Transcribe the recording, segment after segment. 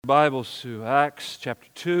Bibles to Acts chapter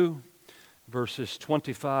 2, verses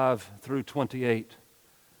 25 through 28.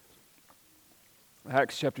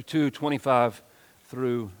 Acts chapter 2, 25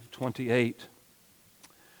 through 28.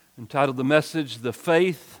 Entitled the message, The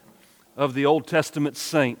Faith of the Old Testament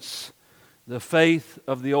Saints. The Faith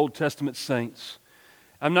of the Old Testament Saints.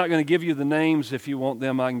 I'm not going to give you the names. If you want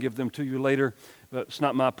them, I can give them to you later. But it's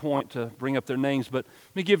not my point to bring up their names. But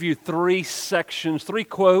let me give you three sections, three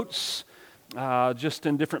quotes, just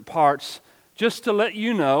in different parts, just to let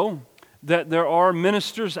you know that there are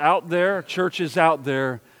ministers out there, churches out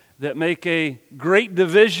there, that make a great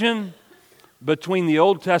division between the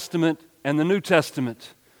Old Testament and the New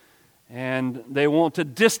Testament. And they want to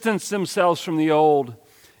distance themselves from the Old,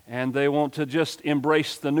 and they want to just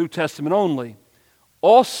embrace the New Testament only.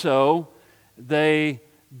 Also, they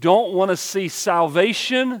don't want to see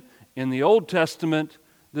salvation in the Old Testament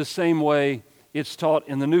the same way it's taught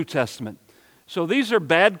in the New Testament. So these are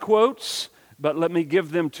bad quotes, but let me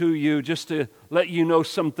give them to you just to let you know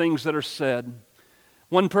some things that are said.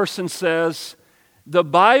 One person says, "The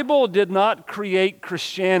Bible did not create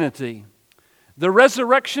Christianity. The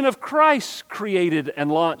resurrection of Christ created and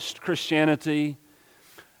launched Christianity.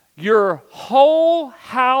 Your whole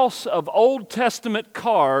house of Old Testament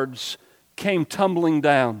cards came tumbling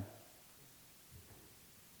down."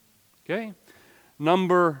 Okay?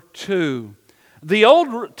 Number two, the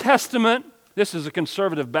Old Testament, this is a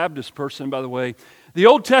conservative Baptist person, by the way, the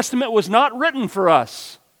Old Testament was not written for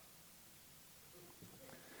us.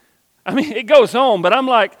 I mean, it goes on, but I'm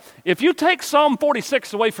like, if you take Psalm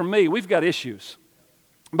 46 away from me, we've got issues.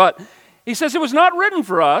 But he says it was not written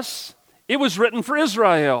for us, it was written for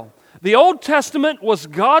Israel. The Old Testament was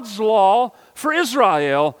God's law for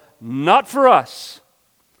Israel, not for us.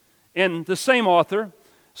 And the same author,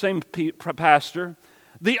 same pastor,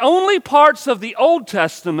 the only parts of the Old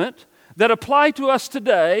Testament that apply to us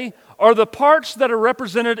today are the parts that are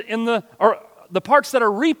represented in the parts that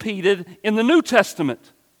are repeated in the New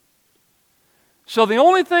Testament. So the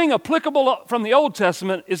only thing applicable from the Old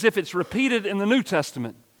Testament is if it's repeated in the New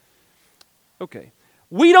Testament. Okay.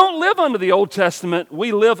 We don't live under the Old Testament,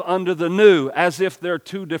 we live under the New, as if they're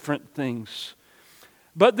two different things.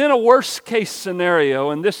 But then a worst case scenario,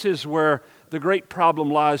 and this is where the great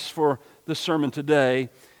problem lies for the sermon today.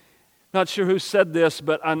 Not sure who said this,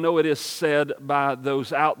 but I know it is said by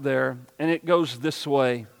those out there, and it goes this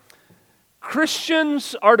way.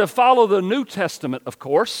 Christians are to follow the New Testament, of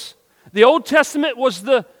course. The Old Testament was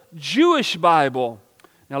the Jewish Bible.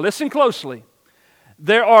 Now listen closely.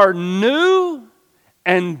 There are new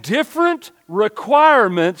and different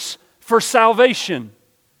requirements for salvation.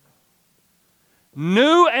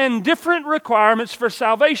 New and different requirements for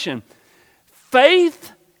salvation.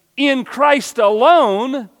 Faith in Christ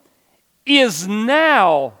alone is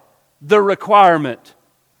now the requirement.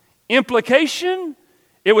 Implication,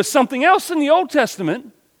 it was something else in the Old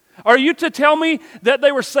Testament. Are you to tell me that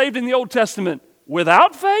they were saved in the Old Testament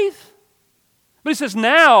without faith? But he says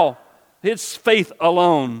now it's faith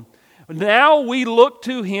alone. Now we look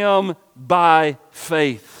to Him by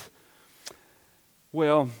faith.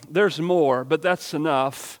 Well, there's more, but that's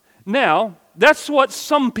enough. Now, that's what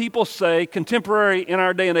some people say, contemporary in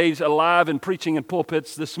our day and age, alive and preaching in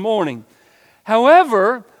pulpits this morning.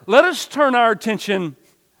 However, let us turn our attention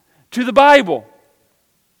to the Bible.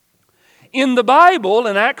 In the Bible,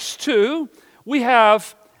 in Acts 2, we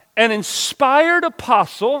have an inspired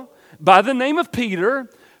apostle by the name of Peter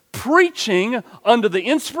preaching under the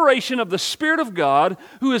inspiration of the Spirit of God,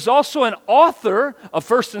 who is also an author of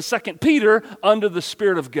 1st and 2nd Peter under the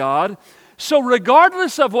Spirit of God. So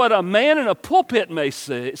regardless of what a man in a pulpit may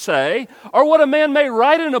say, or what a man may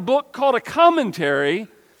write in a book called a commentary,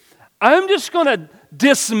 I'm just going to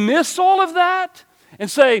dismiss all of that and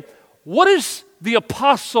say, what does the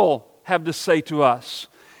apostle have to say to us?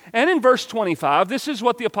 And in verse 25, this is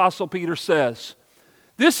what the apostle Peter says.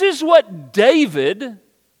 This is what David,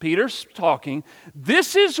 Peter's talking,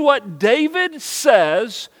 this is what David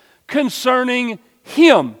says concerning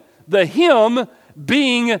him, the him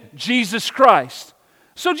being Jesus Christ.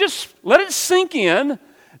 So just let it sink in.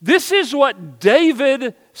 This is what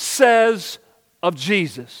David says of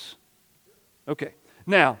Jesus. Okay,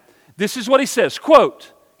 now, this is what he says.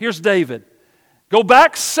 Quote, here's David. Go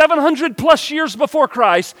back 700 plus years before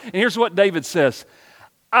Christ, and here's what David says.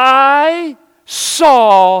 I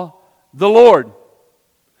saw the Lord.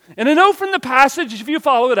 And I know from the passage, if you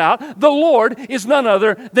follow it out, the Lord is none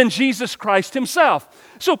other than Jesus Christ Himself.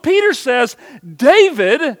 So Peter says,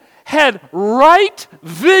 David had right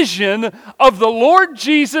vision of the Lord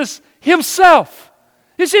Jesus Himself.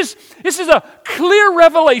 This is a clear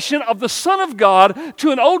revelation of the Son of God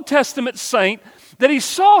to an Old Testament saint that he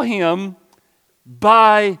saw him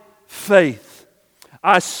by faith.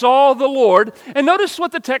 I saw the Lord, and notice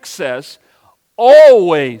what the text says,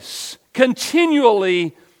 always,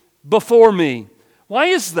 continually before me. Why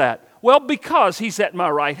is that? Well, because he's at my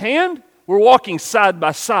right hand. We're walking side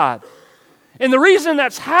by side. And the reason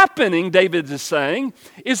that's happening, David is saying,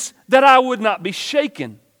 is that I would not be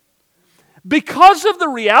shaken. Because of the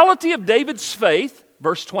reality of David's faith,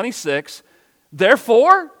 verse 26,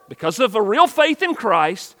 therefore, because of a real faith in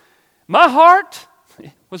Christ, my heart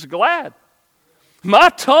was glad. My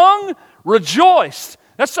tongue rejoiced.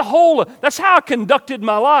 That's how I conducted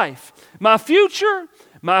my life. My future,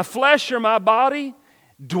 my flesh or my body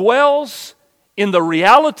dwells in the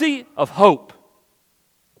reality of hope.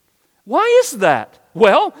 Why is that?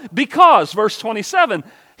 Well, because, verse 27,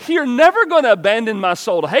 you're never going to abandon my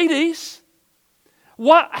soul to Hades.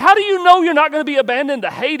 How do you know you're not going to be abandoned to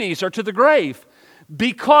Hades or to the grave?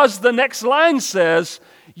 Because the next line says,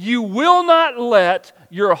 you will not let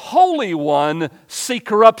your Holy One see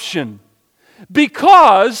corruption.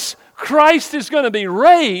 Because Christ is going to be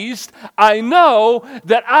raised, I know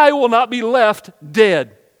that I will not be left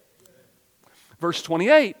dead. Verse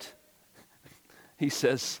 28, he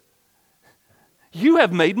says, you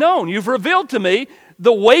have made known, you've revealed to me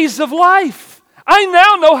the ways of life. I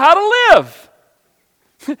now know how to live.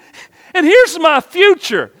 And here's my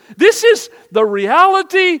future. This is the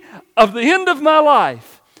reality of the end of my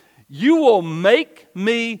life. You will make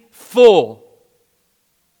me full.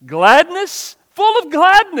 Gladness, full of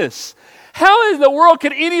gladness. How in the world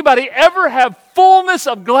can anybody ever have fullness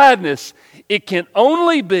of gladness? It can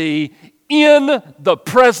only be in the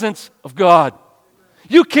presence of God.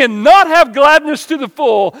 You cannot have gladness to the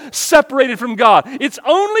full separated from God. It's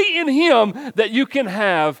only in Him that you can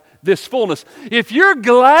have this fullness. If your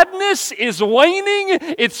gladness is waning,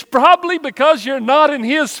 it's probably because you're not in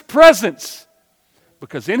His presence.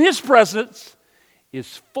 Because in His presence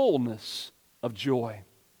is fullness of joy.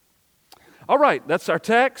 All right, that's our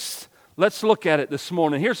text. Let's look at it this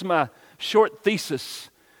morning. Here's my short thesis.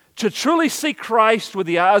 To truly see Christ with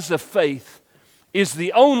the eyes of faith is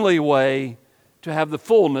the only way to have the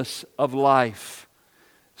fullness of life.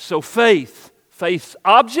 So faith's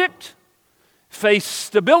object, faith's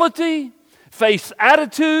stability, faith's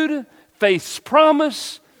attitude, faith's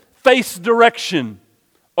promise, faith's direction.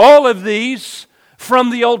 All of these from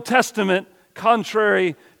the Old Testament,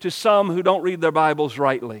 contrary to some who don't read their Bibles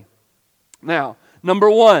rightly. Now, number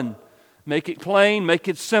one, make it plain, make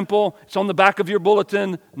it simple. It's on the back of your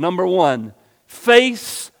bulletin. Number one,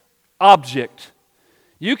 faith's object.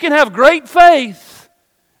 You can have great faith,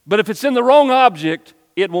 but if it's in the wrong object,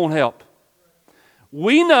 it won't help.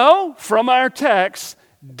 We know from our text,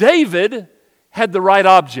 David had the right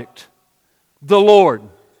object, the Lord.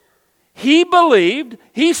 He believed,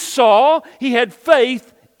 he saw, he had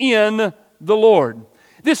faith in the Lord.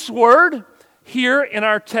 This word here in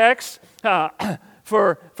our text,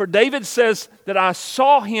 for David says that I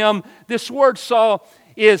saw him. This word saw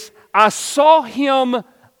is I saw him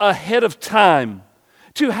ahead of time.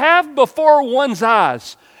 To have before one's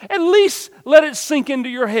eyes, at least let it sink into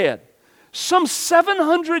your head. Some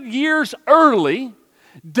 700 years early,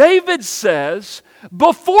 David says,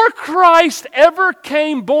 before Christ ever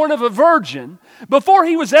came born of a virgin, before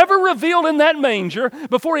he was ever revealed in that manger,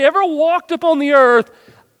 before he ever walked upon the earth,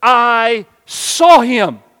 I saw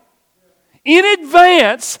him. In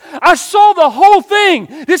advance, I saw the whole thing.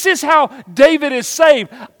 This is how David is saved.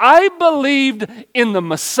 I believed in the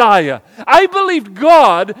Messiah. I believed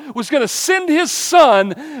God was going to send His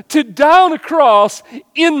Son to die on a cross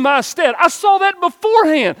in my stead. I saw that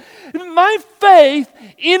beforehand. My faith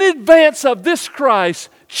in advance of this Christ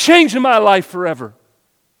changed my life forever.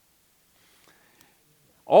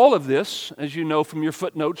 All of this, as you know from your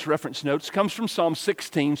footnotes, reference notes, comes from Psalm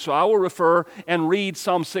 16, so I will refer and read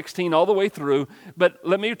Psalm 16 all the way through. But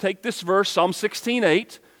let me take this verse, Psalm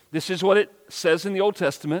 16:8. This is what it says in the Old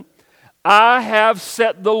Testament. I have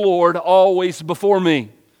set the Lord always before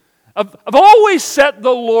me. I've always set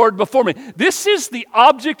the Lord before me. This is the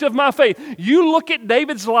object of my faith. You look at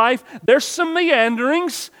David's life, there's some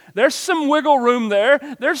meanderings, there's some wiggle room there.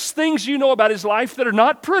 There's things you know about his life that are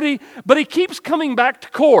not pretty, but he keeps coming back to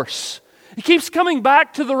course. He keeps coming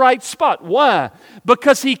back to the right spot. Why?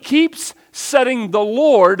 Because he keeps setting the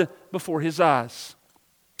Lord before his eyes.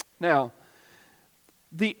 Now,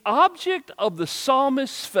 the object of the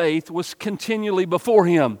psalmist's faith was continually before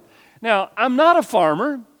him. Now, I'm not a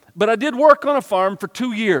farmer, but I did work on a farm for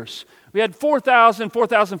 2 years. We had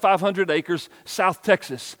 4,500 acres, South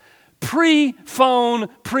Texas. Pre-phone,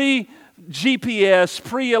 pre-GPS,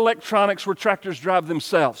 pre-electronics where tractors drive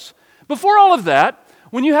themselves. Before all of that,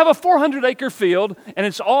 When you have a 400-acre field and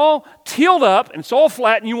it's all tilled up and it's all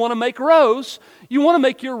flat and you want to make rows, you want to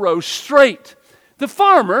make your rows straight. The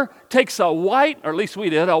farmer takes a white, or at least we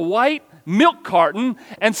did, a white milk carton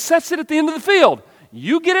and sets it at the end of the field.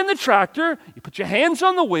 You get in the tractor, you put your hands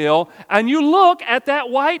on the wheel, and you look at that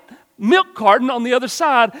white milk carton on the other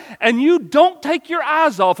side, and you don't take your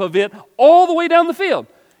eyes off of it all the way down the field.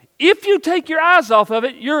 If you take your eyes off of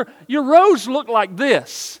it, your rows look like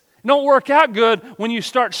this. It don't work out good when you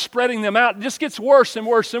start spreading them out. It just gets worse and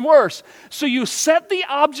worse and worse. So you set the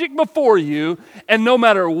object before you, and no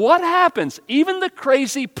matter what happens, even the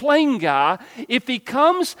crazy plane guy, if he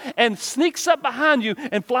comes and sneaks up behind you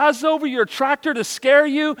and flies over your tractor to scare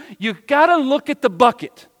you, you got to look at the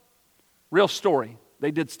bucket. Real story.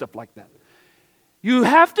 They did stuff like that. You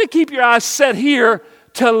have to keep your eyes set here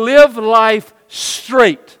to live life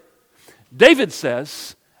straight. David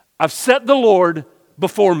says, I've set the Lord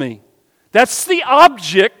before me. That's the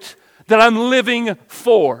object that I'm living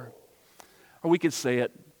for. Or we could say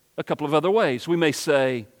it a couple of other ways. We may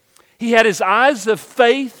say, he had his eyes of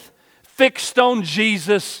faith fixed on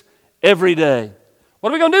Jesus every day. What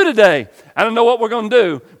are we going to do today? I don't know what we're going to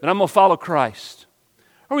do, but I'm going to follow Christ.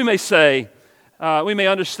 Or we may say, we may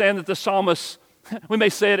understand that the psalmist, we may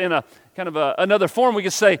say it in a kind of another form. We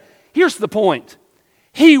could say, here's the point.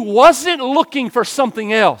 He wasn't looking for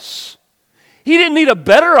something else. He didn't need a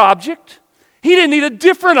better object. He didn't need a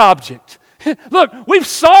different object. Look, we've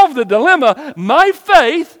solved the dilemma. My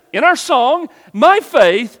faith, in our song, my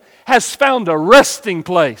faith has found a resting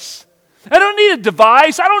place. I don't need a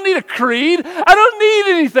device. I don't need a creed. I don't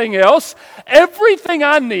need anything else. Everything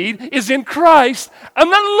I need is in Christ. I'm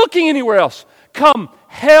not looking anywhere else. Come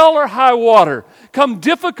hell or high water, come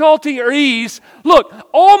difficulty or ease, look,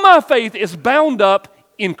 all my faith is bound up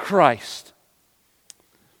in Christ.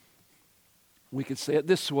 We could say it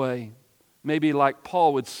this way, maybe like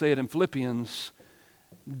Paul would say it in Philippians.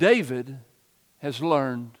 David has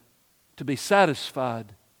learned to be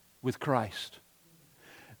satisfied with Christ.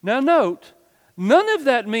 Now note, none of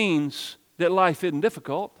that means that life isn't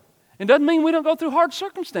difficult. It doesn't mean we don't go through hard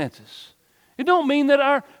circumstances. It don't mean that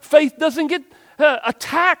our faith doesn't get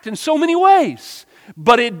attacked in so many ways.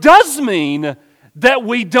 But it does mean that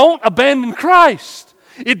we don't abandon Christ.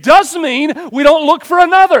 It does mean we don't look for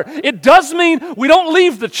another. It does mean we don't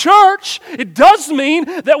leave the church. It does mean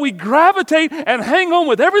that we gravitate and hang on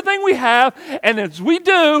with everything we have. And as we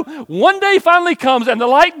do, one day finally comes and the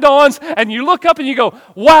light dawns and you look up and you go,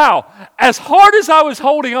 wow, as hard as I was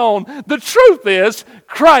holding on, the truth is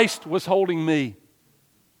Christ was holding me.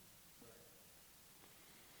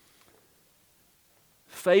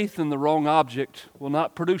 Faith in the wrong object will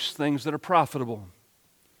not produce things that are profitable.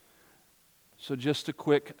 So just a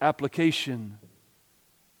quick application.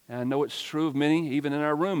 And I know it's true of many, even in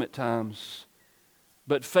our room at times.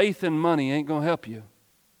 But faith in money ain't going to help you.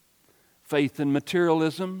 Faith in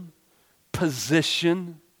materialism,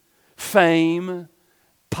 position, fame,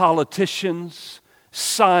 politicians,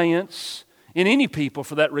 science, in any people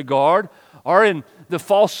for that regard, or in the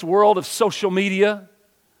false world of social media,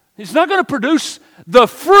 it's not going to produce the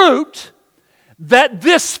fruit that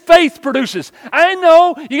this faith produces. I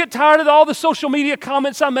know you get tired of all the social media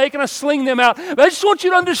comments I make and I sling them out, but I just want you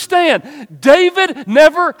to understand, David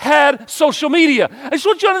never had social media. I just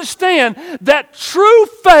want you to understand that true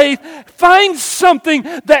faith finds something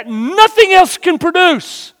that nothing else can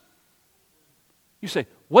produce. You say,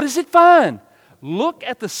 what does it find? Look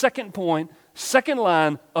at the second point, second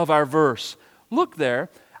line of our verse. Look there.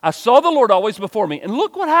 I saw the Lord always before me. And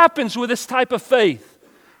look what happens with this type of faith.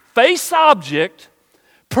 Faith's object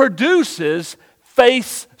produces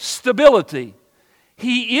faith's stability.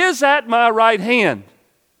 He is at my right hand.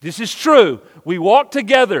 This is true. We walk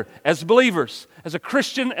together as believers, as a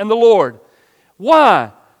Christian and the Lord.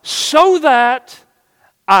 Why? So that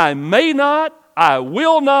I may not, I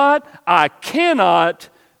will not, I cannot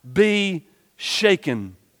be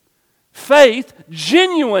shaken. Faith,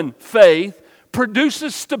 genuine faith,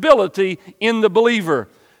 produces stability in the believer.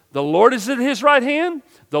 The Lord is at his right hand.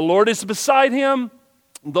 The Lord is beside him.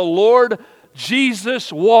 The Lord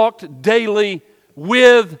Jesus walked daily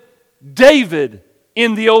with David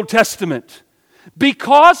in the Old Testament.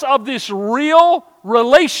 Because of this real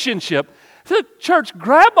relationship, the church,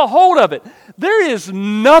 grab a hold of it. There is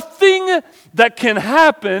nothing that can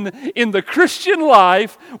happen in the Christian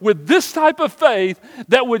life with this type of faith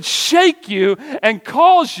that would shake you and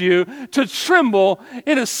cause you to tremble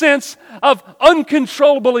in a sense of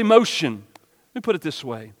uncontrollable emotion. Let me put it this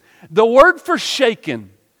way. The word for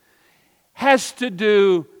shaken has to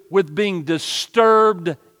do with being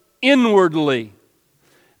disturbed inwardly.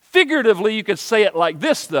 Figuratively, you could say it like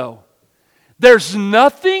this, though. There's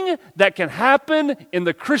nothing that can happen in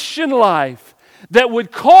the Christian life that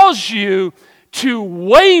would cause you to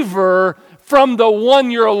waver from the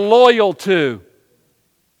one you're loyal to.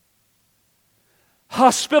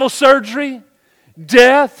 Hospital surgery,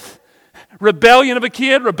 death, rebellion of a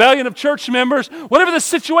kid, rebellion of church members, whatever the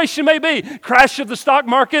situation may be, crash of the stock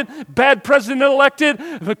market, bad president elected,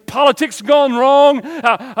 politics gone wrong,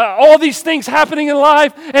 all these things happening in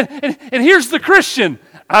life. And here's the Christian.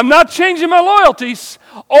 I'm not changing my loyalties.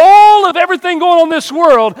 All of everything going on in this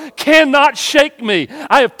world cannot shake me.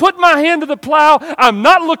 I have put my hand to the plow. I'm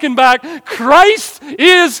not looking back. Christ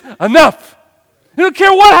is enough. I don't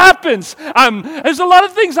care what happens. There's a lot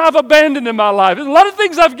of things I've abandoned in my life. There's a lot of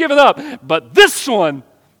things I've given up. But this one, I'm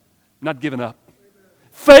not giving up.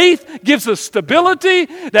 Faith gives us stability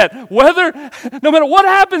that no matter what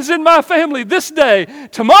happens in my family this day,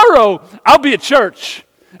 tomorrow I'll be at church.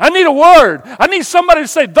 I need a word. I need somebody to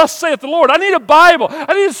say, thus saith the Lord. I need a Bible.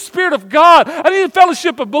 I need the Spirit of God. I need a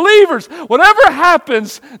fellowship of believers. Whatever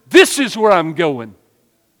happens, this is where I'm going.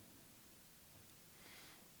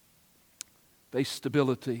 Faith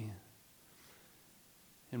stability.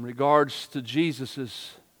 In regards to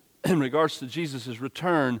Jesus'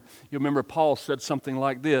 return, you remember Paul said something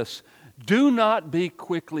like this: do not be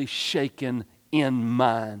quickly shaken in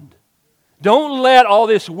mind. Don't let all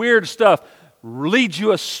this weird stuff lead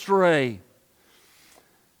you astray.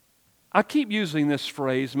 I keep using this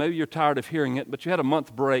phrase. Maybe you're tired of hearing it, but you had a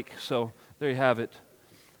month break, so there you have it.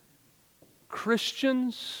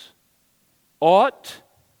 Christians ought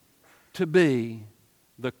to be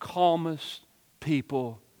the calmest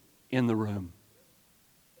people in the room.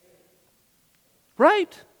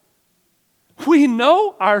 Right? We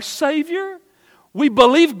know our Savior. We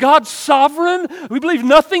believe God's sovereign. We believe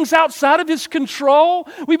nothing's outside of His control.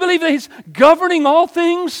 We believe that He's governing all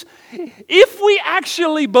things. If we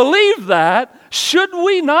actually believe that, should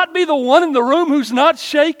we not be the one in the room who's not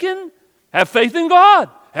shaken? Have faith in God.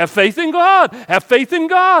 Have faith in God. Have faith in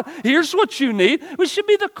God. Here's what you need. We should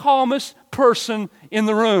be the calmest person in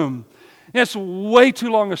the room. It's way too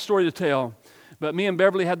long a story to tell. But me and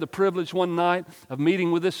Beverly had the privilege one night of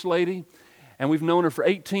meeting with this lady. And we've known her for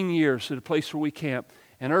 18 years at a place where we camp.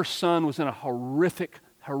 And her son was in a horrific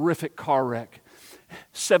car wreck.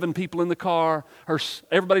 7 people in the car.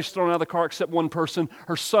 Everybody's thrown out of the car except one person.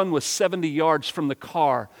 Her son was 70 yards from the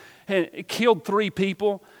car. And it killed 3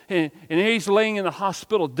 people. And he's laying in the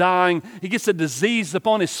hospital dying. He gets a disease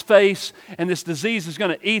upon his face. And this disease is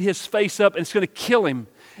going to eat his face up and it's going to kill him.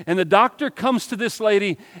 And the doctor comes to this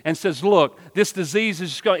lady and says, look, this disease is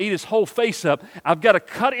just going to eat his whole face up. I've got to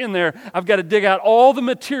cut in there. I've got to dig out all the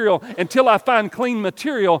material until I find clean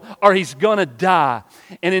material or he's going to die.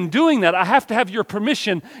 And in doing that, I have to have your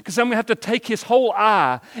permission because I'm going to have to take his whole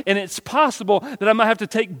eye. And it's possible that I might have to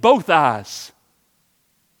take both eyes.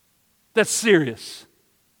 That's serious.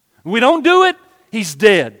 We don't do it, he's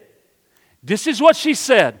dead. This is what she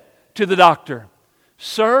said to the doctor.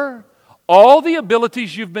 Sir, all the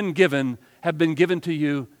abilities you've been given have been given to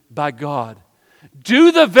you by God.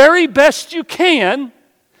 Do the very best you can,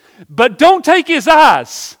 but don't take his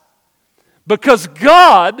eyes, because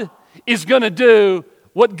God is going to do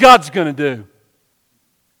what God's going to do.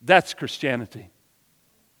 That's Christianity.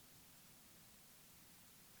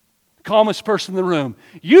 Calmest person in the room.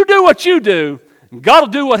 You do what you do, and God will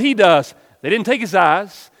do what He does. They didn't take his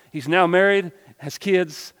eyes. He's now married, has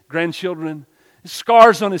kids, grandchildren.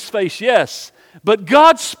 Scars on his face, yes. But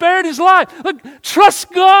God spared his life. Look,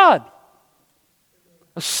 trust God.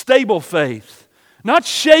 A stable faith. Not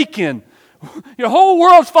shaken. Your whole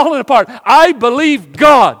world's falling apart. I believe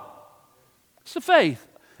God. It's a faith.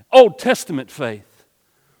 Old Testament faith.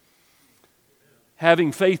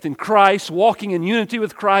 Having faith in Christ, walking in unity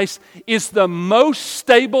with Christ, is the most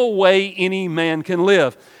stable way any man can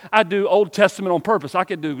live. I do Old Testament on purpose. I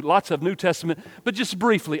could do lots of New Testament, but just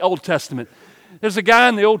briefly, Old Testament. There's a guy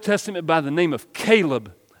in the Old Testament by the name of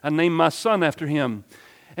Caleb. I named my son after him.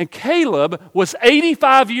 And Caleb was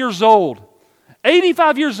 85 years old.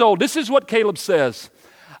 85 years old. This is what Caleb says.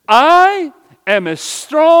 I am as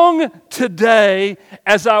strong today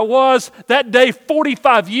as I was that day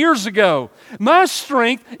 45 years ago. My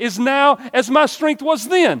strength is now as my strength was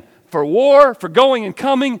then. For war, for going and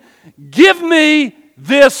coming. Give me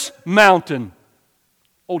this mountain.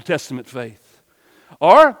 Old Testament faith.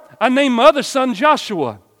 Or I named my other son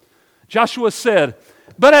Joshua. Joshua said,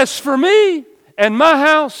 but as for me and my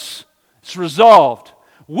house, it's resolved.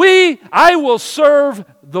 I will serve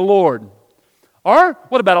the Lord. Or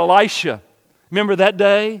what about Elisha? Remember that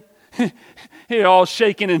day? You're all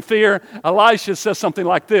shaking in fear. Elisha says something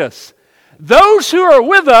like this. Those who are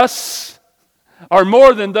with us are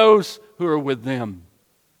more than those who are with them.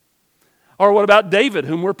 Or what about David,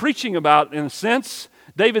 whom we're preaching about in a sense?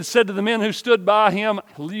 David said to the men who stood by him,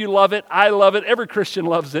 you love it, I love it, every Christian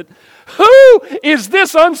loves it. Who is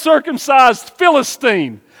this uncircumcised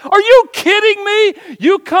Philistine? Are you kidding me?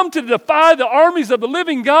 You come to defy the armies of the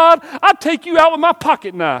living God? I'll take you out with my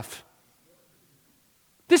pocket knife.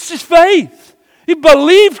 This is faith. He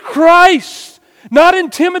believed Christ, not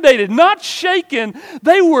intimidated, not shaken.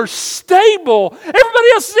 They were stable.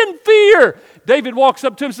 Everybody else is in fear. David walks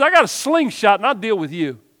up to him and says, I got a slingshot and I'll deal with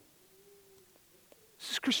you.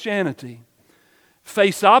 This is Christianity.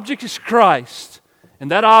 Faith's object is Christ. And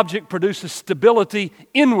that object produces stability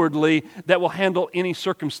inwardly that will handle any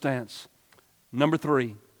circumstance. Number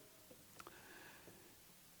 3.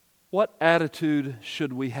 What attitude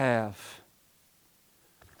should we have?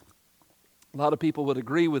 A lot of people would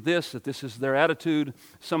agree with this, that this is their attitude.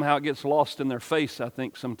 Somehow it gets lost in their face, I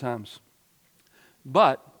think, sometimes.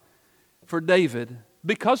 But for David,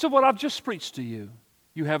 because of what I've just preached to you,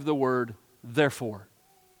 you have the word therefore.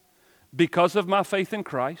 Because of my faith in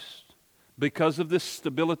Christ, because of this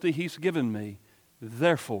stability He's given me,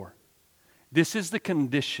 therefore, this is the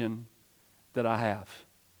condition that I have.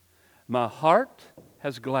 My heart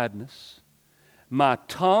has gladness. My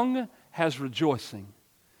tongue has rejoicing.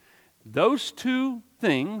 Those two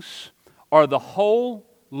things are the whole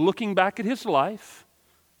looking back at his life,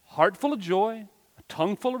 heart full of joy, a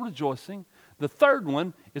tongue full of rejoicing. The third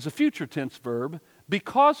one is a future tense verb,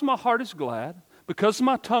 because my heart is glad, because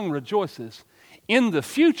my tongue rejoices. In the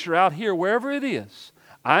future out here, wherever it is,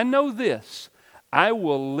 I know this, I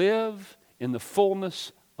will live in the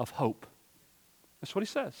fullness of hope. That's what he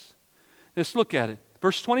says. Let's look at it.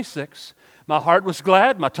 Verse 26, my heart was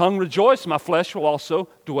glad, my tongue rejoiced, my flesh will also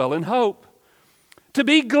dwell in hope. To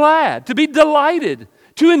be glad, to be delighted,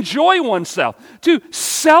 to enjoy oneself, to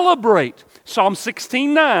celebrate. Psalm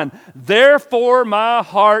 16:9, therefore my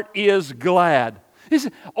heart is glad. This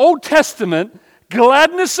is Old Testament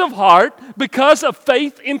gladness of heart because of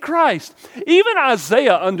faith in Christ. Even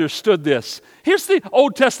Isaiah understood this. Here's the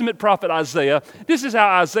Old Testament prophet Isaiah. This is how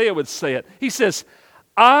Isaiah would say it. He says,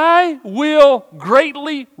 I will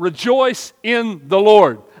greatly rejoice in the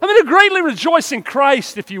Lord. I'm going to greatly rejoice in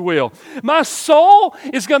Christ, if you will. My soul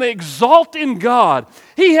is going to exalt in God.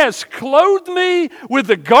 He has clothed me with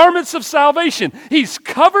the garments of salvation. He's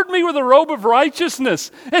covered me with a robe of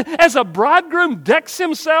righteousness. As a bridegroom decks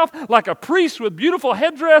himself like a priest with beautiful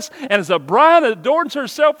headdress, and as a bride adorns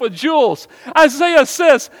herself with jewels, Isaiah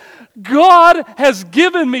says, God has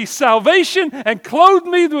given me salvation and clothed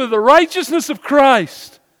me with the righteousness of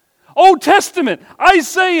Christ. Old Testament,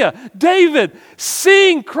 Isaiah, David,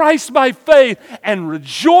 seeing Christ by faith and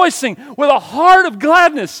rejoicing with a heart of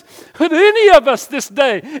gladness. Would any of us this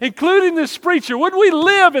day, including this preacher, would we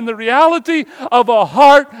live in the reality of a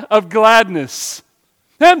heart of gladness?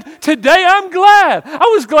 And today I'm glad. I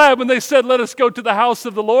was glad when they said, let us go to the house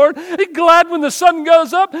of the Lord. I'm glad when the sun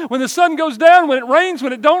goes up, when the sun goes down, when it rains,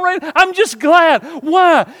 when it don't rain. I'm just glad.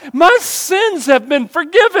 Why? My sins have been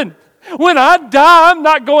forgiven. When I die, I'm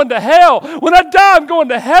not going to hell. When I die, I'm going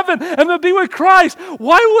to heaven. I'm going to be with Christ.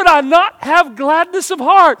 Why would I not have gladness of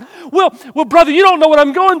heart? Well, brother, you don't know what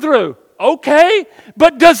I'm going through. Okay,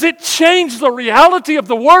 but does it change the reality of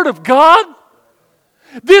the Word of God?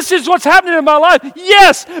 This is what's happening in my life.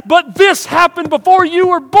 Yes, but this happened before you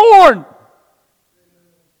were born.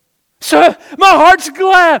 So my heart's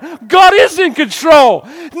glad. God is in control.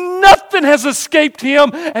 Nothing has escaped Him,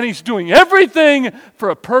 and He's doing everything for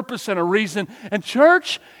a purpose and a reason. And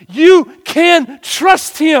church, you can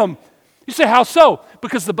trust Him. You say, how so?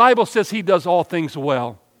 Because the Bible says He does all things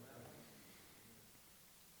well.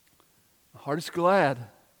 My heart is glad.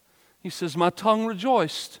 He says, my tongue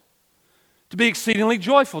rejoiced. To be exceedingly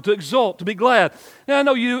joyful, to exult, to be glad. Now, I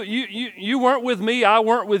know you weren't with me, I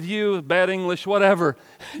weren't with you, bad English, whatever.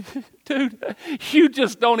 Dude, you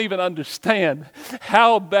just don't even understand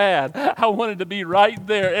how bad I wanted to be right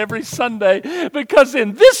there every Sunday, because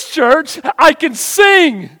in this church, I can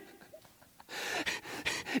sing.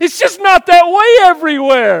 It's just not that way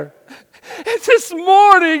everywhere. And this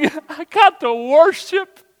morning, I got to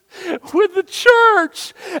worship with the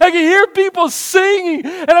church. I could hear people singing,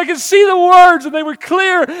 and I could see the words, and they were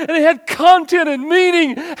clear, and they had content and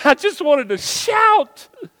meaning. I just wanted to shout.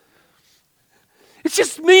 It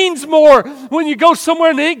just means more when you go somewhere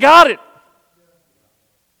and they ain't got it.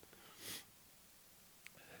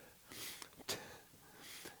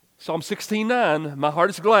 Psalm 16:9, my heart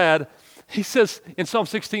is glad. He says in Psalm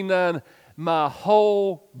 16:9, my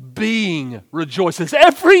whole being rejoices.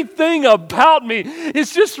 Everything about me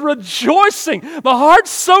is just rejoicing. My heart's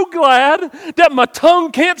so glad that my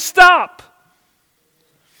tongue can't stop.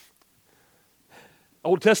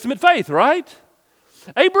 Old Testament faith, right?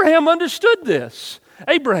 Abraham understood this.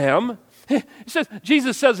 Abraham,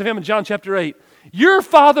 Jesus says of him in John chapter 8, your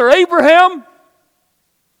father Abraham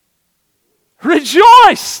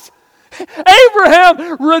rejoiced.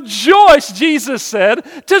 Abraham rejoiced, Jesus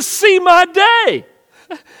said, to see my day.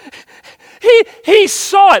 He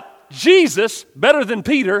saw it. Jesus, better than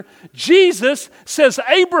Peter, Jesus says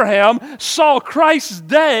Abraham saw Christ's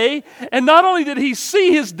day, and not only did he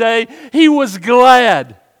see his day, he was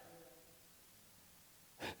glad.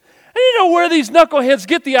 And you know where these knuckleheads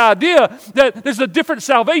get the idea that there's a different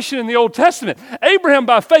salvation in the Old Testament. Abraham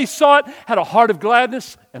by faith saw it, had a heart of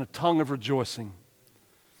gladness and a tongue of rejoicing.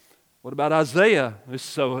 What about Isaiah?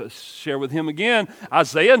 So share with him again.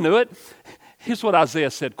 Isaiah knew it. Here's what Isaiah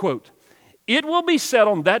said, quote, it will be said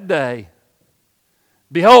on that day,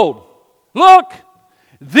 behold, look,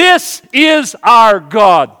 this is our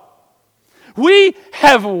God. We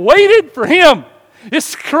have waited for Him.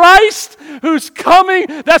 It's Christ who's coming.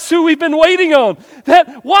 That's who we've been waiting on.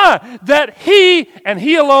 Why? That He and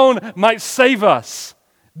He alone might save us.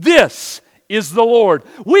 This is the Lord.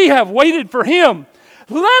 We have waited for Him.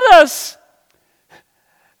 Let us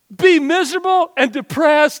be miserable and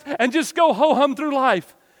depressed and just go ho-hum through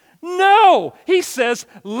life. No, he says,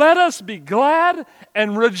 let us be glad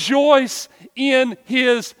and rejoice in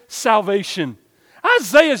His salvation.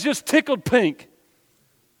 Isaiah's just tickled pink.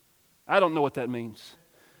 I don't know what that means.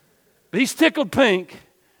 But he's tickled pink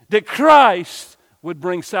that Christ would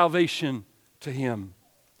bring salvation to him.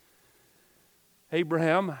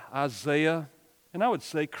 Abraham, Isaiah, and I would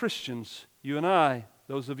say Christians, you and I,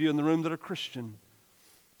 those of you in the room that are Christian,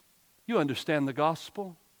 you understand the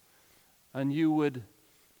gospel, and you would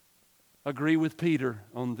agree with Peter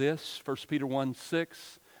on this, 1 Peter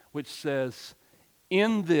 1:6, which says,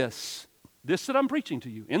 in this that I'm preaching to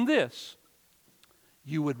you, in this,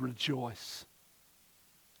 you would rejoice.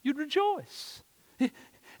 You'd rejoice.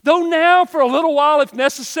 Though now, for a little while, if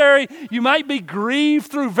necessary, you might be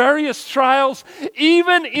grieved through various trials,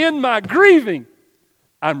 even in my grieving,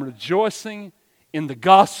 I'm rejoicing in the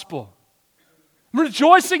gospel. I'm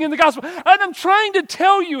rejoicing in the gospel. And I'm trying to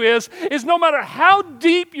tell you is no matter how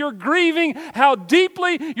deep you're grieving, how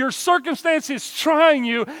deeply your circumstance is trying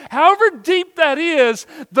you, however deep that is,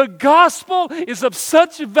 the gospel is of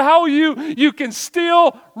such value you can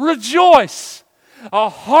still rejoice. A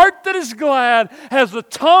heart that is glad has a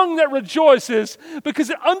tongue that rejoices because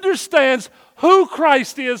it understands who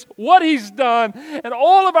Christ is, what He's done, and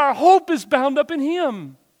all of our hope is bound up in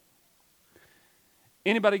Him.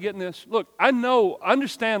 Anybody getting this? Look, I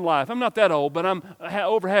understand life. I'm not that old, but I'm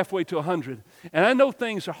over halfway to 100. And I know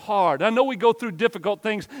things are hard. I know we go through difficult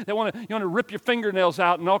things that you want to rip your fingernails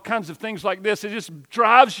out and all kinds of things like this. It just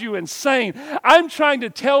drives you insane. I'm trying to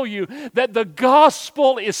tell you that the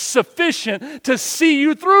gospel is sufficient to see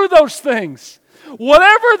you through those things.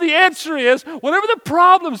 Whatever the answer is, whatever the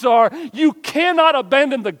problems are, you cannot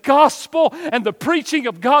abandon the gospel and the preaching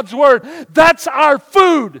of God's word. That's our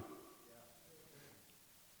food.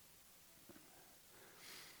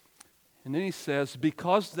 And then he says,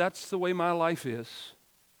 because that's the way my life is,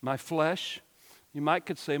 my flesh, you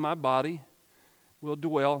could say my body, will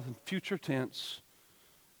dwell in future tense,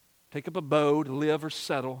 take up abode, live or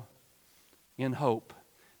settle in hope.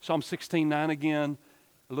 Psalm 16:9 again,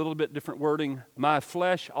 a little bit different wording. My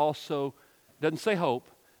flesh also, doesn't say hope,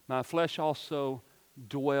 my flesh also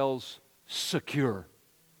dwells secure.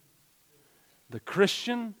 The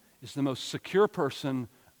Christian is the most secure person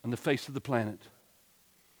on the face of the planet.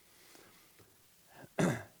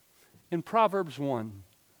 In Proverbs 1,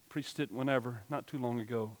 preached it whenever, not too long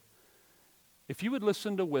ago. If you would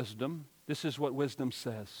listen to wisdom, this is what wisdom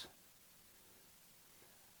says.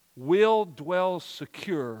 Will dwell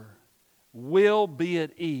secure, will be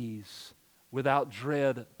at ease without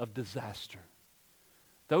dread of disaster.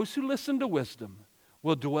 Those who listen to wisdom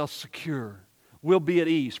will dwell secure, will be at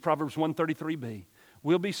ease. Proverbs 1:33b.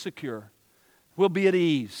 Will be secure, will be at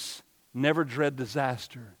ease, never dread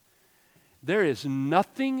disaster. There is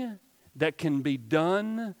nothing that can be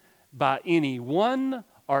done by anyone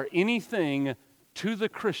or anything to the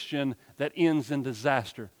Christian that ends in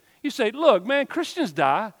disaster. You say, look, man, Christians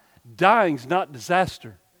die. Dying's not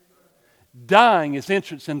disaster. Dying is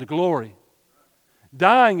entrance into glory.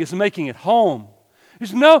 Dying is making it home.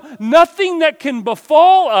 There's nothing that can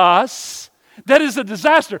befall us that is a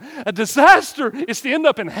disaster. A disaster is to end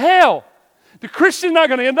up in hell. The Christian's not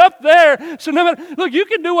going to end up there. So no matter, look, you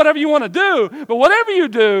can do whatever you want to do, but whatever you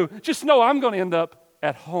do, just know I'm going to end up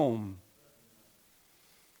at home.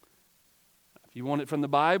 If you want it from the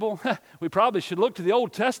Bible, we probably should look to the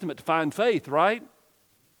Old Testament to find faith, right?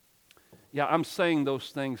 Yeah, I'm saying those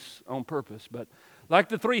things on purpose, but like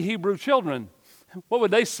the 3 Hebrew children, what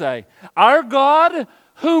would they say? Our God,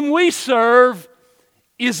 whom we serve,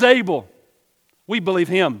 is able. We believe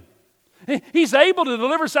Him. He's able to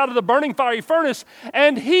deliver us out of the burning fiery furnace,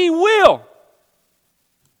 and He will.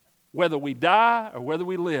 Whether we die or whether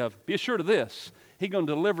we live, be assured of this. He's going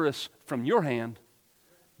to deliver us from your hand.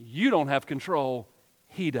 You don't have control.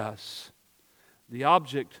 He does. The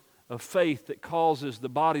object of faith that causes the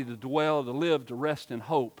body to dwell, to live, to rest in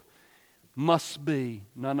hope must be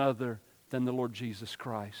none other than the Lord Jesus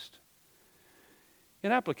Christ.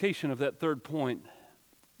 In application of that third point,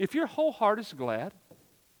 if your whole heart is glad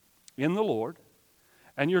in the Lord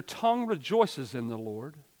and your tongue rejoices in the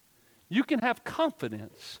Lord, you can have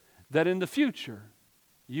confidence that in the future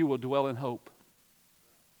you will dwell in hope.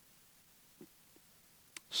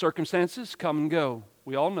 Circumstances come and go.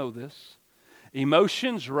 We all know this.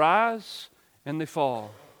 Emotions rise and they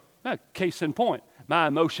fall. Now, case in point, my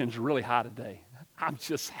emotions are really high today. I'm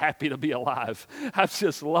just happy to be alive. I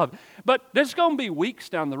just love it. But there's going to be weeks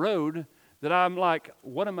down the road that I'm like,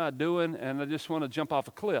 what am I doing? And I just want to jump off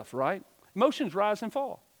a cliff, right? Emotions rise and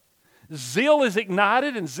fall. Zeal is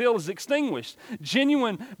ignited and zeal is extinguished.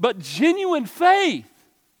 Genuine faith,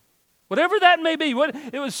 whatever that may be, what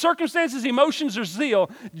it was circumstances, emotions, or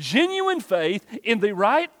zeal, genuine faith in the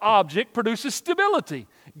right object produces stability,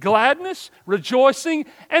 gladness, rejoicing,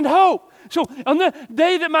 and hope. So on the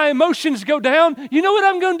day that my emotions go down, you know what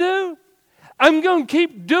I'm going to do? I'm going to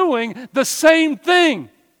keep doing the same thing.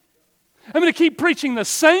 I'm going to keep preaching the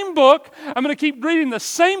same book. I'm going to keep reading the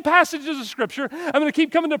same passages of Scripture. I'm going to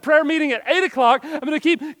keep coming to prayer meeting at 8 o'clock. I'm going to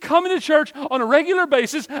keep coming to church on a regular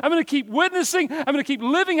basis. I'm going to keep witnessing. I'm going to keep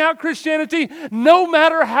living out Christianity no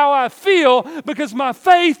matter how I feel, because my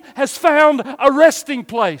faith has found a resting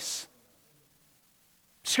place.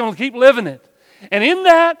 Just going to keep living it. And in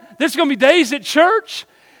that, there's going to be days at church,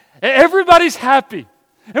 and everybody's happy.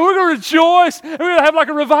 And we're going to rejoice, and we're going to have like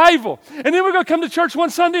a revival. And then we're going to come to church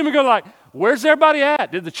one Sunday, and we're going to like, where's everybody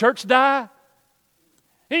at? Did the church die?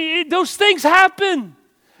 Those things happen.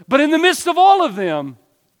 But in the midst of all of them,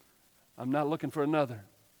 I'm not looking for another.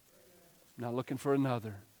 I'm not looking for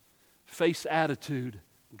another. Face attitude,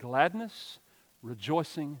 gladness,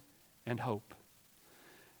 rejoicing, and hope.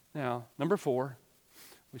 Now, number 4.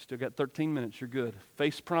 We still got 13 minutes. You're good.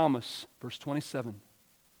 Face promise, verse 27.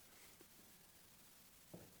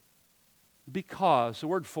 Because, the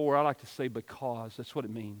word for, I like to say because. That's what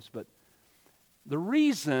it means. But the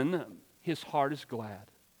reason his heart is glad,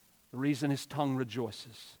 the reason his tongue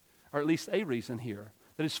rejoices, or at least a reason here,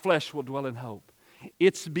 that his flesh will dwell in hope,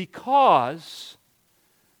 it's because,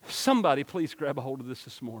 somebody please grab a hold of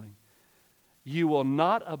this morning, you will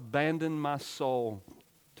not abandon my soul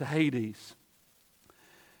to Hades.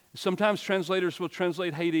 Sometimes translators will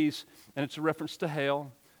translate Hades, and it's a reference to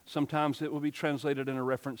hell. Sometimes it will be translated in a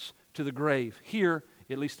reference to the grave. Here,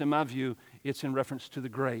 at least in my view, it's in reference to the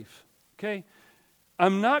grave. Okay?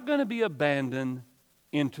 I'm not going to be abandoned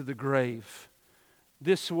into the grave.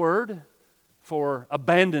 This word for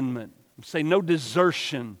abandonment, say no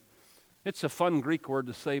desertion. It's a fun Greek word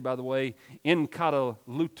to say, by the way,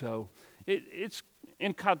 enkataluto. It's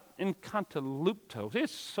enkataluto.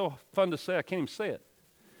 It's so fun to say, I can't even say it.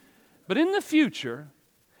 But in the future,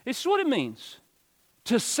 it's what it means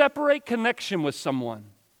to separate connection with someone,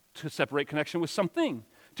 to separate connection with something,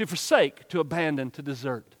 to forsake, to abandon, to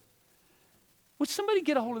desert. Would somebody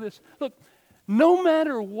get a hold of this? Look, no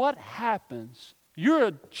matter what happens, you're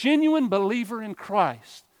a genuine believer in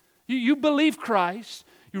Christ. You believe Christ.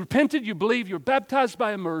 You repented, you believe, you're baptized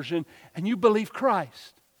by immersion, and you believe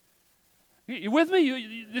Christ. You with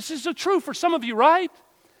me? This is true for some of you, right?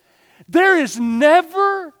 There is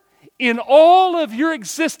never in all of your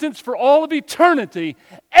existence for all of eternity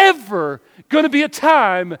ever going to be a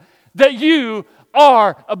time that you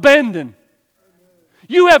are abandoned.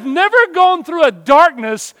 You have never gone through a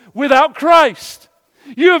darkness without Christ.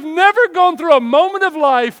 You have never gone through a moment of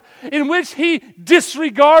life in which He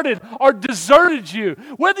disregarded or deserted you.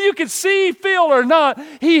 Whether you can see, feel, or not,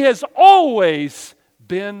 He has always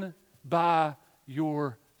been by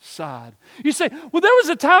your side. You say, well, there was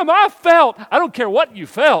a time I felt. I don't care what you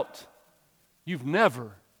felt. You've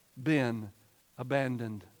never been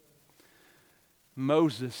abandoned.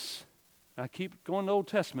 Moses, I keep going to the Old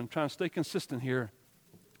Testament, trying to stay consistent here.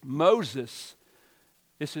 Moses,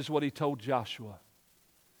 this is what he told Joshua.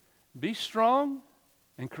 Be strong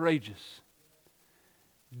and courageous.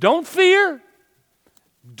 Don't fear.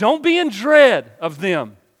 Don't be in dread of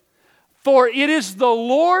them. For it is the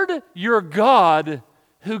Lord your God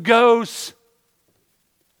who goes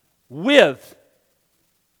with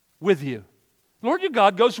you. Lord your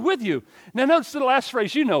God goes with you. Now notice the last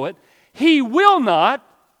phrase, you know it. He will not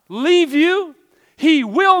leave you. He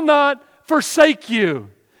will not forsake you.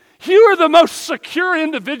 You are the most secure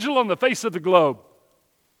individual on the face of the globe.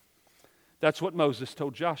 That's what Moses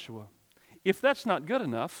told Joshua. If that's not good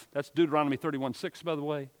enough, that's Deuteronomy 31:6, by the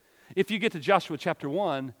way. If you get to Joshua chapter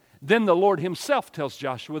 1, then the Lord himself tells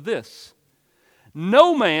Joshua this: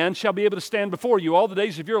 no man shall be able to stand before you all the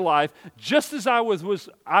days of your life. Just as I was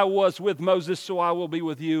with Moses, so I will be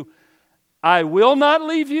with you. I will not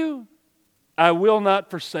leave you. I will not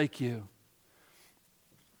forsake you.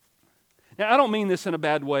 Now, I don't mean this in a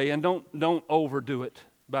bad way, and don't overdo it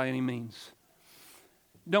by any means.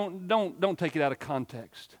 Don't take it out of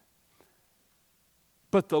context.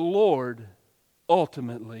 But the Lord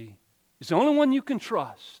ultimately is the only one you can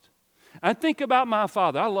trust. I think about my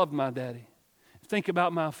father. I love my daddy. Think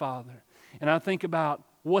about my father, and I think about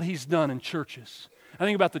what he's done in churches. I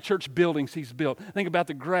think about the church buildings he's built. I think about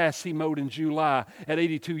the grass he mowed in July at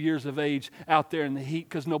 82 years of age out there in the heat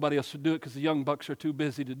because nobody else would do it because the young bucks are too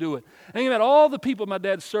busy to do it. I think about all the people my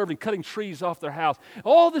dad served in cutting trees off their house.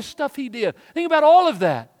 All the stuff he did. I think about all of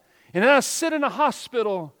that. And then I sit in a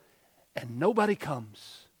hospital and nobody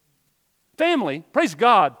comes. Family, praise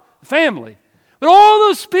God, family. But all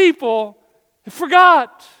those people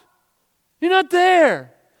forgot. You're not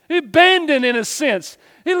there. He abandoned in a sense.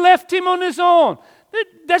 He left him on his own.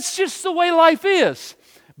 That's just the way life is.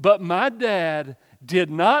 But my dad did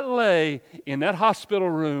not lay in that hospital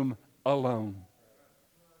room alone.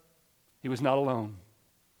 He was not alone.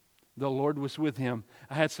 The Lord was with him.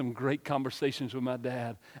 I had some great conversations with my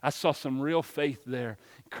dad. I saw some real faith there.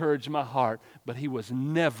 Encouraged my heart. But he was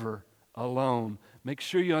never alone. Make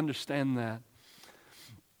sure you understand that.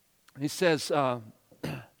 He says, I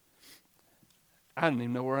don't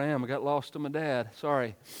even know where I am. I got lost in my dad.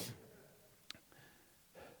 Sorry.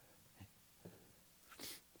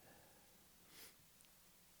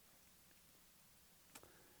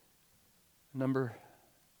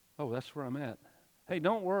 That's where I'm at. Hey,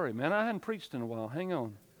 don't worry, man. I hadn't preached in a while. Hang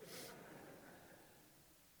on.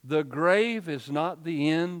 The grave is not the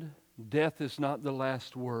end. Death is not the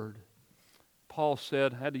last word. Paul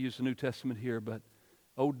said, I had to use the New Testament here, but,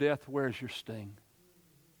 "O death, where's your sting?"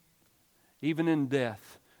 Even in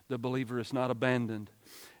death, the believer is not abandoned.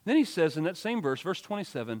 Then he says in that same verse, verse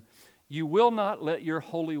 27, you will not let your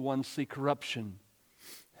Holy One see corruption.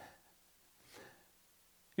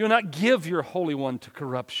 You will not give your Holy One to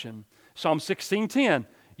corruption. Psalm 16:10,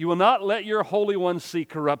 you will not let your Holy One see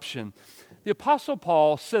corruption. The Apostle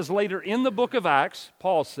Paul says later in the book of Acts,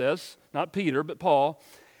 Paul says, not Peter, but Paul,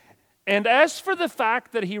 and as for the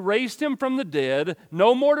fact that he raised him from the dead,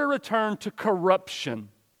 no more to return to corruption.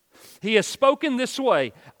 He has spoken this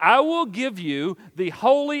way, I will give you the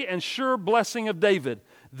holy and sure blessing of David.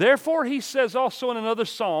 Therefore, he says also in another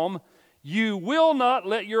psalm, you will not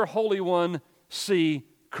let your Holy One see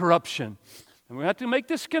corruption. And we have to make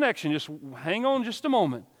this connection. Just hang on just a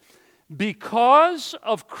moment. Because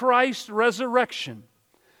of Christ's resurrection,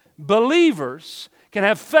 believers can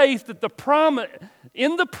have faith that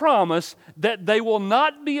in the promise that they will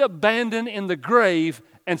not be abandoned in the grave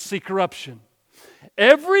and see corruption.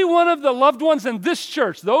 Every one of the loved ones in this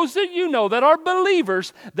church, those that you know that are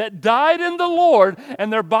believers that died in the Lord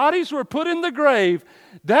and their bodies were put in the grave,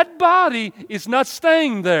 that body is not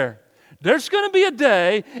staying there. There's going to be a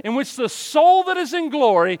day in which the soul that is in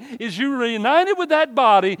glory is reunited with that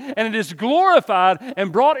body and it is glorified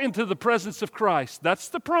and brought into the presence of Christ. That's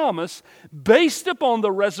the promise based upon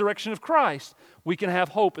the resurrection of Christ. We can have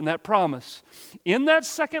hope in that promise. In that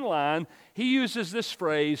second line, he uses this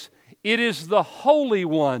phrase, it is the Holy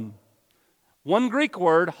One. One Greek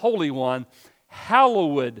word, Holy One,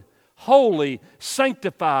 hallowed, holy,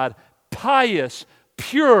 sanctified, pious,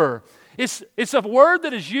 pure. It's a word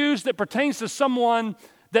that is used that pertains to someone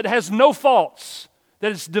that has no faults,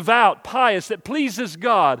 that is devout, pious, that pleases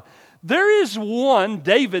God. There is one,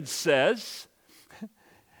 David says,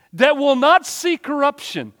 that will not see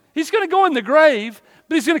corruption. He's going to go in the grave,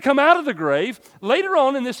 but he's going to come out of the grave. Later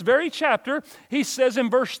on in this very chapter, he says in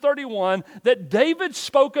verse 31 that David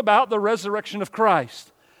spoke about the resurrection of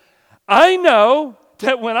Christ. I know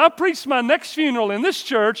that when I preach my next funeral in this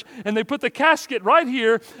church and they put the casket right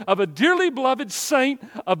here of a dearly beloved saint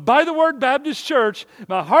of By the Word Baptist Church,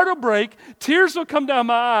 my heart will break, tears will come down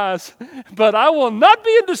my eyes, but I will not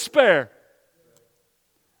be in despair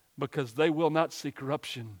because they will not see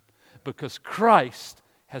corruption because Christ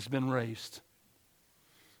has been raised.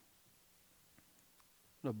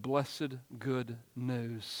 The blessed good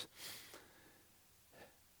news.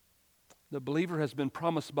 The believer has been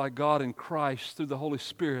promised by God in Christ through the Holy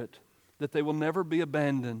Spirit that they will never be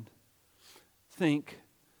abandoned. Think,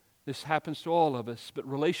 This happens to all of us, but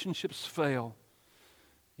relationships fail.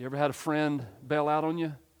 You ever had a friend bail out on you?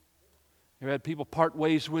 You ever had people part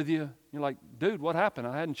ways with you? You're like, dude, what happened?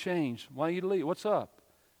 I hadn't changed. Why you leave? What's up?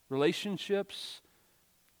 Relationships,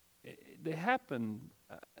 they happen.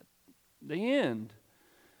 They end.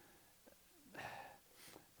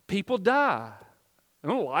 People die. They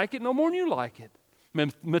don't like it no more than you like it.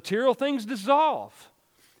 Material things dissolve.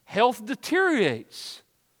 Health deteriorates.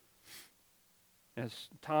 As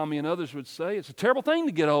Tommy and others would say, it's a terrible thing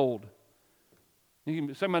to get old. You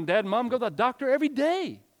can say, my dad and mom go to the doctor every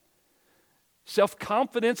day.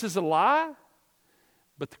 Self-confidence is a lie,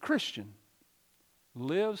 but the Christian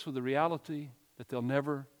lives with the reality that they'll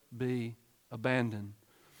never be abandoned.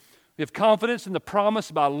 We have confidence in the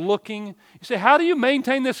promise by looking. You say, how do you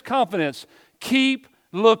maintain this confidence? Keep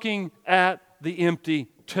looking at the empty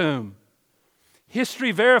tomb.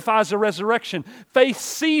 History verifies the resurrection. Faith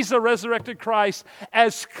sees a resurrected Christ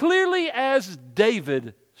as clearly as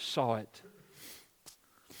David saw it.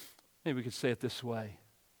 Maybe we could say it this way.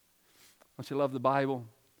 Don't you love the Bible?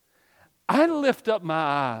 I lift up my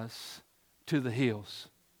eyes to the hills.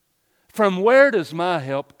 From where does my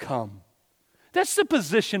help come? That's the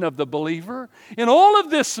position of the believer. In all of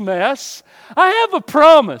this mess, I have a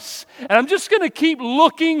promise. And I'm just going to keep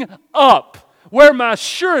looking up where my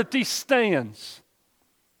surety stands.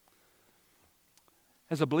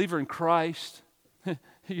 As a believer in Christ,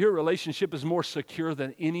 your relationship is more secure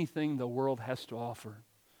than anything the world has to offer.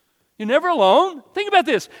 You're never alone. Think about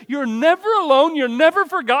this. You're never alone. You're never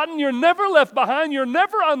forgotten. You're never left behind. You're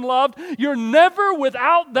never unloved. You're never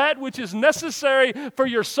without that which is necessary for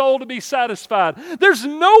your soul to be satisfied. There's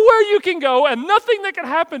nowhere you can go and nothing that can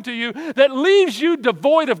happen to you that leaves you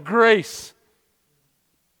devoid of grace.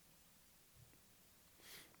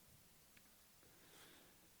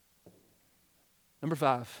 Number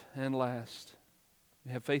 5 and last,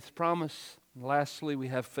 we have faith's promise. And lastly, we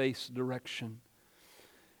have faith's direction.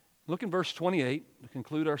 Look in verse 28 to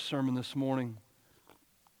conclude our sermon this morning.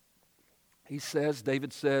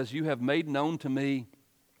 David says, you have made known to me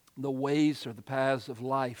the ways or the paths of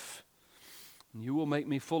life. And you will make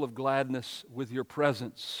me full of gladness with your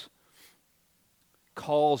presence.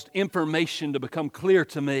 Caused information to become clear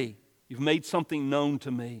to me. You've made something known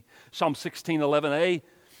to me. Psalm 16:11a,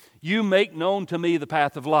 you make known to me the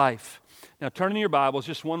path of life. Now turn in your Bibles,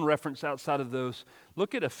 just one reference outside of those.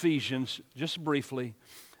 Look at Ephesians, just briefly.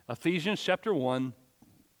 Ephesians chapter 1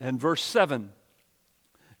 and verse 7.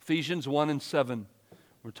 Ephesians 1 and 7.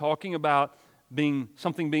 We're talking about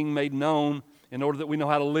something being made known in order that we know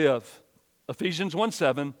how to live. Ephesians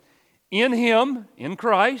 1:7. In Him, in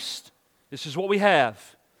Christ, this is what we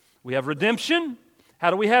have. We have redemption.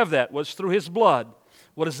 How do we have that? Well, it's through His blood.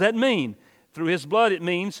 What does that mean? Through His blood, it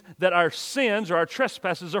means that our sins or our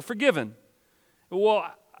trespasses are forgiven.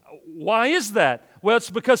 Well, why is that? Well, it's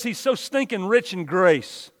because He's so stinking rich in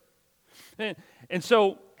grace. And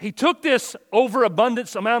so He took this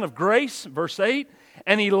overabundance amount of grace, verse 8,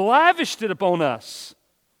 and He lavished it upon us,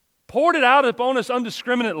 poured it out upon us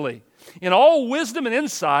indiscriminately, in all wisdom and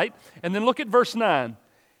insight. And then look at verse 9.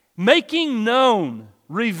 Making known,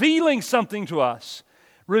 revealing something to us,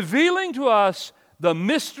 revealing to us the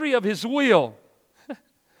mystery of His will.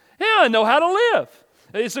 I know how to live.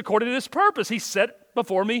 It's according to His purpose. He set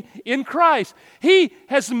before me in Christ. He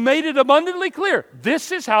has made it abundantly clear.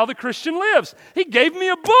 This is how the Christian lives. He gave me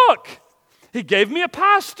a book. He gave me a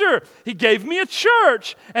pastor. He gave me a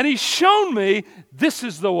church. And He's shown me this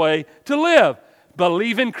is the way to live.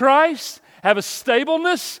 Believe in Christ. Have a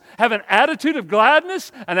stableness, have an attitude of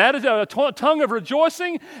gladness, a tongue of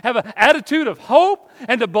rejoicing, have an attitude of hope,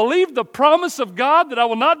 and to believe the promise of God that I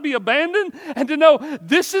will not be abandoned, and to know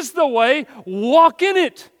this is the way, walk in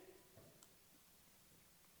it.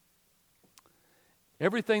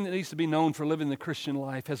 Everything that needs to be known for living the Christian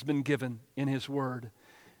life has been given in His Word.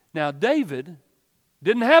 Now, David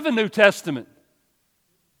didn't have a New Testament,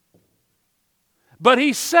 but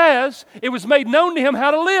he says it was made known to him how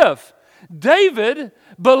to live. David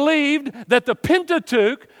believed that the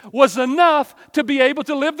Pentateuch was enough to be able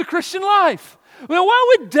to live the Christian life. Well,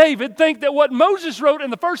 why would David think that what Moses wrote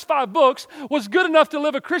in the first 5 books was good enough to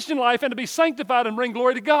live a Christian life and to be sanctified and bring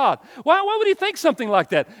glory to God? Why would he think something like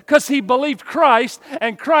that? Because he believed Christ,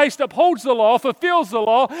 and Christ upholds the law, fulfills the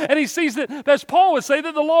law, and he sees that, as Paul would say,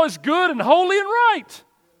 that the law is good and holy and right.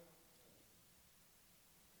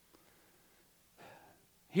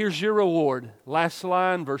 Here's your reward. Last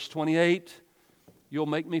line, verse 28. You'll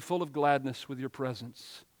make me full of gladness with your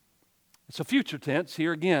presence. It's a future tense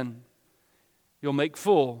here again. You'll make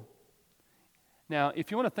full. Now, if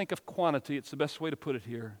you want to think of quantity, it's the best way to put it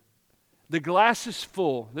here. The glass is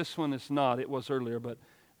full. This one is not. It was earlier, but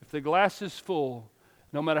If the glass is full,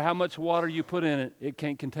 no matter how much water you put in it, it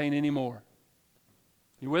can't contain any more.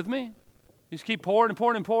 You with me? You just keep pouring and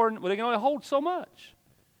pouring and pouring. Well, they can only hold so much.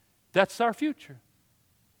 That's our future.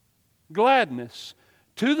 Gladness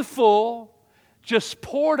to the full, just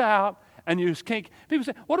poured out, and you just can't. People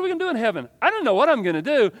say, what are we going to do in heaven? I don't know what I'm going to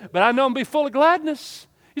do, but I know I'm going to be full of gladness.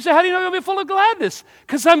 You say, how do you know I'm going to be full of gladness?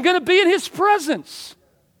 Because I'm going to be in His presence.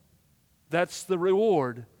 That's the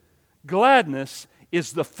reward. Gladness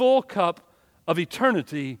is the full cup of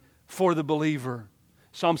eternity for the believer.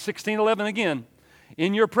 Psalm 16:11 again.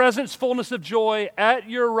 In your presence, fullness of joy. At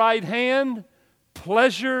your right hand,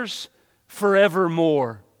 pleasures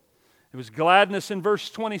forevermore. There was gladness in verse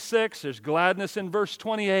 26. There's gladness in verse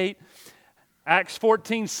 28. Acts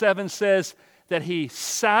 14:7 says that He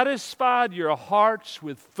satisfied your hearts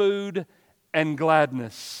with food and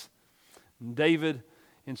gladness. And David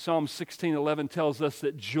in Psalm 16:11 tells us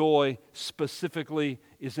that joy specifically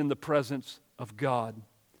is in the presence of God.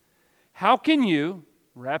 How can you,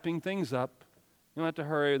 wrapping things up, you don't have to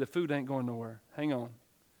hurry, the food ain't going nowhere. Hang on.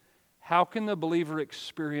 How can the believer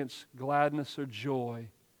experience gladness or joy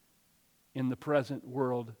in the present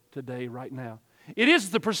world today, right now? It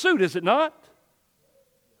is the pursuit, is it not?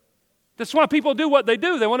 That's why people do what they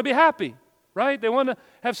do. They want to be happy, right? They want to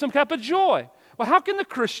have some type of joy. Well, how can the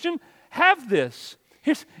Christian have this?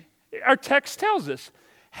 Our text tells us,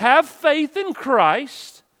 have faith in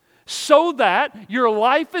Christ so that your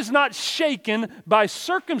life is not shaken by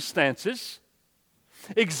circumstances.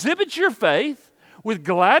 Exhibit your faith with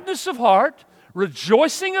gladness of heart,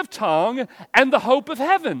 rejoicing of tongue, and the hope of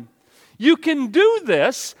heaven. You can do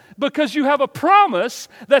this because you have a promise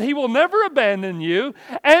that He will never abandon you,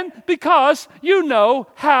 and because you know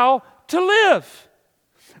how to live.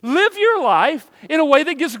 Live your life in a way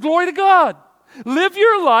that gives glory to God. Live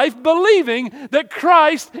your life believing that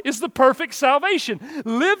Christ is the perfect salvation.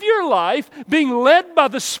 Live your life being led by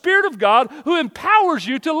the Spirit of God who empowers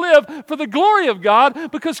you to live for the glory of God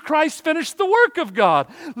because Christ finished the work of God.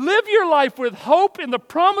 Live your life with hope in the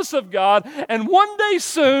promise of God, and one day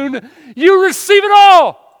soon you receive it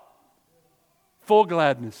all. Full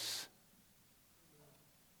gladness.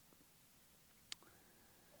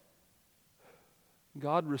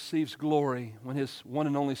 God receives glory when His one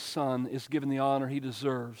and only Son is given the honor He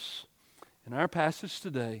deserves. In our passage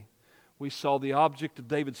today, we saw the object of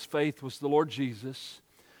David's faith was the Lord Jesus.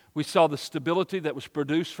 We saw the stability that was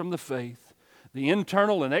produced from the faith, the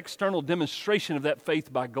internal and external demonstration of that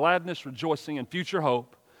faith by gladness, rejoicing, and future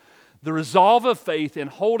hope, the resolve of faith in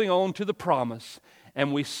holding on to the promise,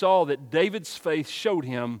 and we saw that David's faith showed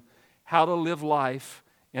him how to live life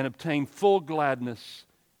and obtain full gladness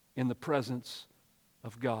in the presence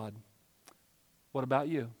of God. What about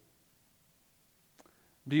you?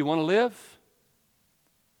 Do you want to live?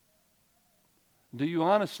 Do you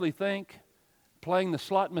honestly think playing the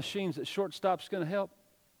slot machines at shortstop is going to help?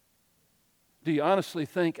 Do you honestly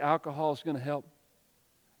think alcohol is going to help?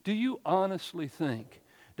 Do you honestly think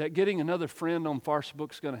that getting another friend on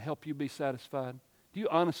Facebook is going to help you be satisfied? Do you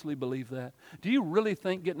honestly believe that? Do you really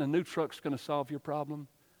think getting a new truck is going to solve your problem?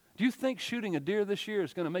 Do you think shooting a deer this year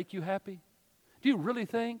is going to make you happy? Do you really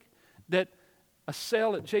think that a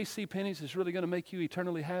sale at JCPenney's is really going to make you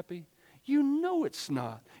eternally happy? You know it's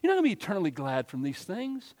not. You're not going to be eternally glad from these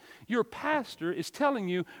things. Your pastor is telling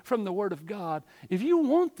you from the Word of God, if you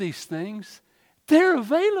want these things, they're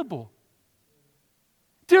available.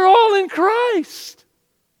 They're all in Christ.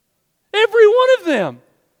 Every one of them.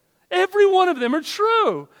 Every one of them are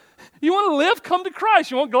true. You want to live? Come to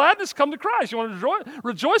Christ. You want gladness? Come to Christ. You want to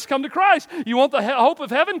rejoice? Come to Christ. You want the hope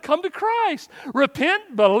of heaven? Come to Christ.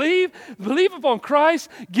 Repent, believe upon Christ,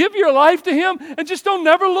 give your life to Him, and just don't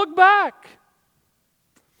never look back.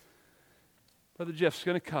 Brother Jeff's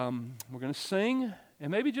going to come. We're going to sing,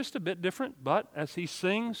 and maybe just a bit different, but as he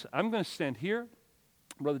sings, I'm going to stand here.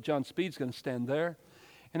 Brother John Speed's going to stand there.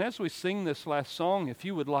 And as we sing this last song, if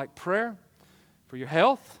you would like prayer for your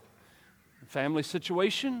health, family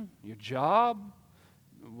situation, your job,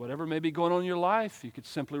 whatever may be going on in your life, you could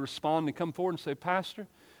simply respond and come forward and say, Pastor,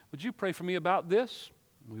 would you pray for me about this?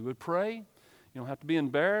 We would pray. You don't have to be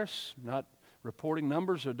embarrassed, not reporting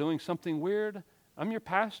numbers or doing something weird. I'm your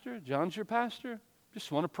pastor. John's your pastor.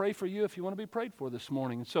 Just want to pray for you if you want to be prayed for this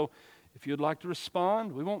morning. And so if you'd like to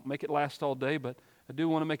respond, we won't make it last all day, but I do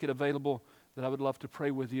want to make it available that I would love to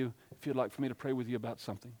pray with you if you'd like for me to pray with you about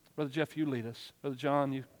something. Brother Jeff, you lead us. Brother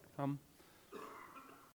John, you come.